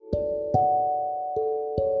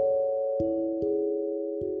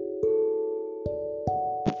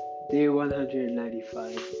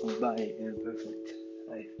195 of My Imperfect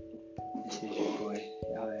Life. This is your boy,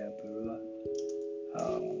 Yahya Barua.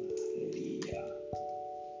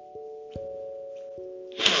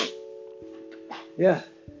 Yeah,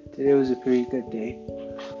 today was a pretty good day.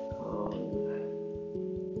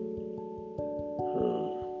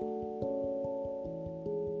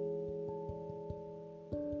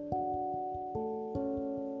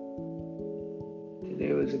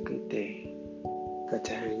 Today was a good day. Got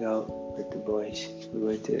to hang out with the boys. We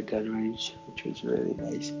went to the gun range, which was really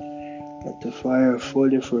nice. Got to fire 4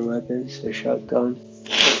 different weapons: a shotgun,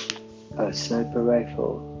 a sniper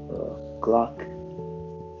rifle, a Glock,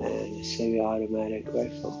 and a semi-automatic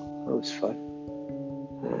rifle. That was fun.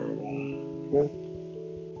 And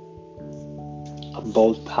a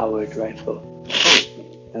bolt-powered rifle.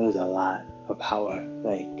 That was a lot of power.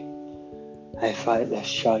 Like, I fired that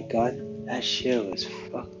shotgun. That shit was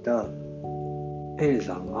fucked up. It is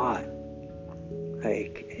a lot.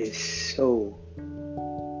 Like, it's a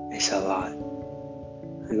lot.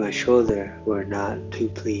 Like, my shoulder were not too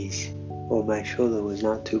pleased. Well, my shoulder was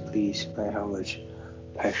not too pleased by how much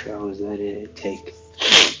pressure I was letting it take.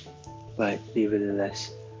 But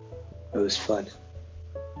nevertheless, it was fun.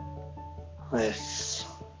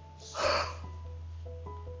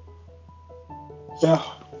 Yeah.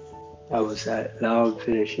 That was that. Now I'm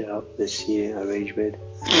finishing up the seating arrangement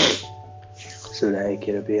so that it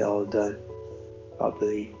can be all done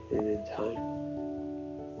properly and in time.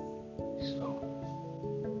 So,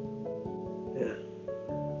 yeah.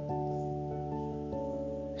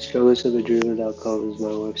 Strugglesofadreamer.com is my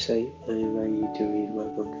website. I invite you to read my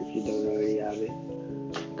book if you don't already have it.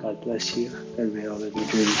 God bless you, and may all of your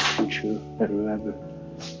dreams come true. And remember,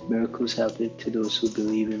 miracles happen to those who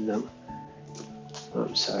believe in them.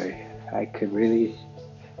 I'm sorry, I could really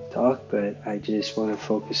talk, but I just want to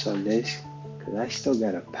focus on this, because I still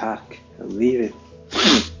gotta pack. I'm leaving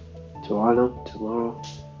Toronto tomorrow,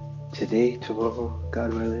 tomorrow,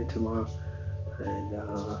 God willing tomorrow, and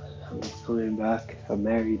I'm coming back a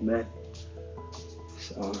married man,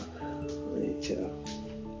 so I need to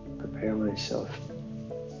prepare myself.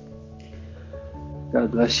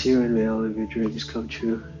 God bless you, and may all of your dreams come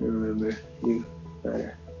true, and remember, you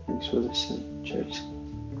matter. Thanks for listening. Cheers.